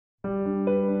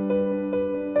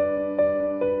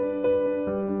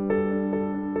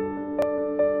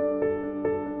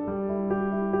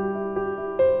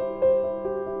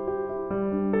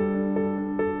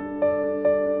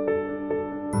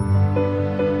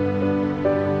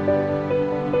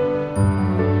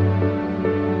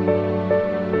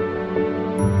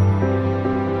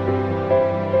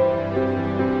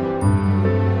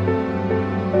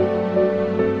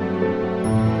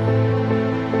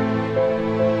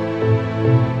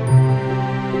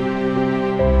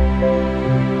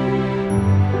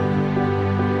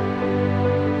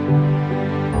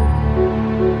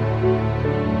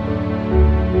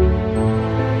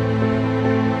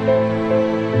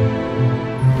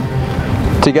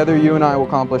Together you and I will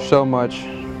accomplish so much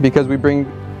because we bring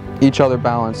each other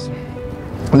balance.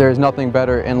 There is nothing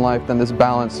better in life than this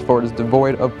balance, for it is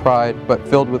devoid of pride but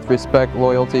filled with respect,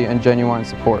 loyalty, and genuine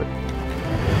support.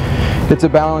 It's a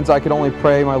balance I could only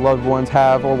pray my loved ones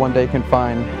have or one day can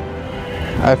find.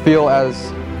 I feel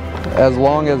as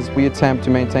long as we attempt to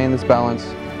maintain this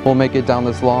balance, we'll make it down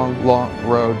this long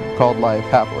road called life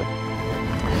happily,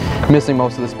 missing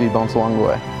most of the speed bumps along the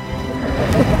way.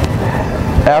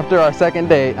 After our second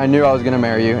date, I knew I was going to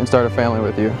marry you and start a family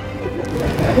with you.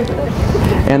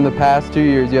 In the past 2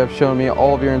 years, you have shown me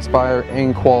all of your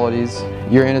inspiring qualities,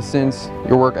 your innocence,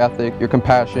 your work ethic, your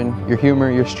compassion, your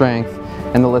humor, your strength,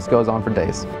 and the list goes on for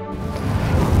days.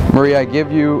 Maria, I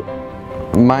give you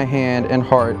my hand and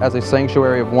heart as a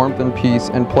sanctuary of warmth and peace,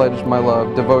 and pledge my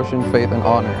love, devotion, faith, and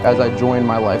honor as I join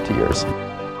my life to yours.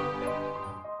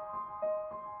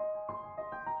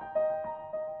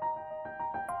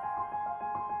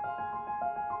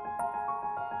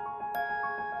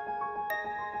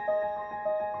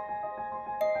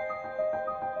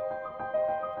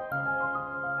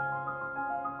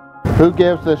 Who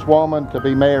gives this woman to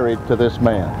be married to this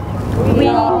man? We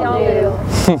all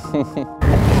do.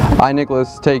 I,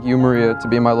 Nicholas, take you, Maria, to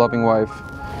be my loving wife.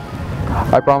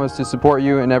 I promise to support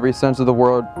you in every sense of the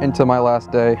word until my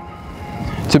last day,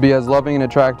 to be as loving and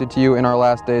attracted to you in our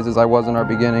last days as I was in our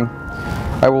beginning.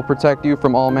 I will protect you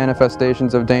from all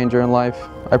manifestations of danger in life.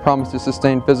 I promise to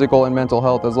sustain physical and mental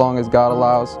health as long as God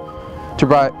allows,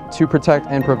 to protect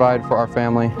and provide for our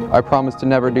family. I promise to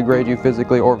never degrade you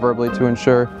physically or verbally to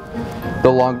ensure the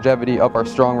longevity of our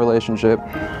strong relationship.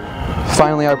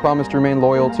 Finally, I promise to remain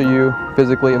loyal to you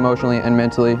physically, emotionally, and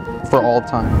mentally for all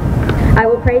time. I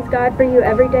will praise God for you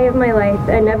every day of my life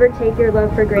and never take your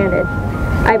love for granted.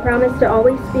 I promise to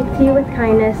always speak to you with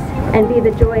kindness and be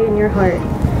the joy in your heart.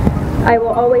 I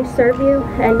will always serve you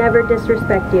and never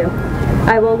disrespect you.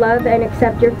 I will love and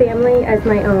accept your family as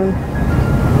my own.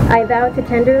 I vow to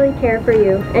tenderly care for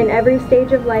you in every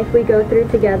stage of life we go through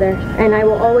together, and I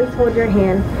will always hold your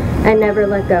hand and never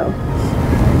let go.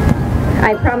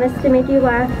 I promise to make you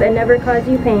laugh and never cause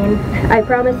you pain. I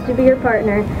promise to be your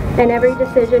partner in every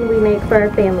decision we make for our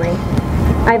family.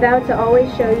 I vow to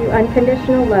always show you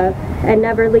unconditional love and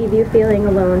never leave you feeling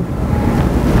alone.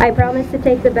 I promise to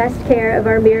take the best care of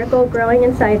our miracle growing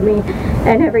inside me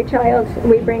and every child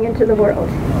we bring into the world.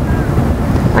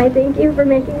 I thank you for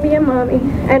making me a mommy,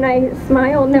 and I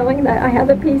smile knowing that I have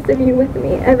a piece of you with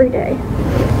me every day.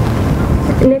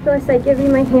 Nicholas, I give you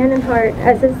my hand and heart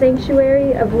as a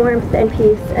sanctuary of warmth and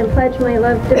peace, and pledge my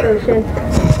love, devotion,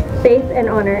 faith, and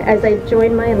honor as I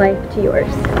join my life to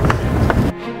yours.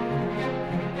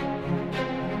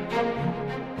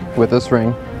 With this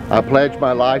ring, I pledge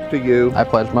my life to you. I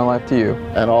pledge my life to you.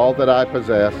 And all that I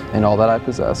possess. And all that I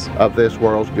possess. Of this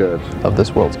world's goods. Of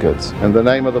this world's goods. In the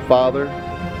name of the Father.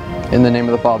 In the name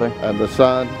of the Father. And the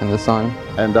Son. And the Son.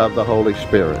 And of the Holy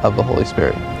Spirit. Of the Holy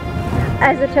Spirit.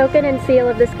 As a token and seal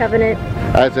of this covenant.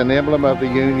 As an emblem of the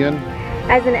union.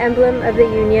 As an emblem of the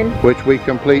union. Which we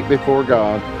complete before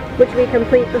God. Which we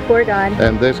complete before God.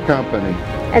 And this company.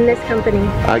 And this company.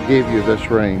 I give you this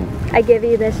ring. I give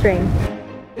you this ring.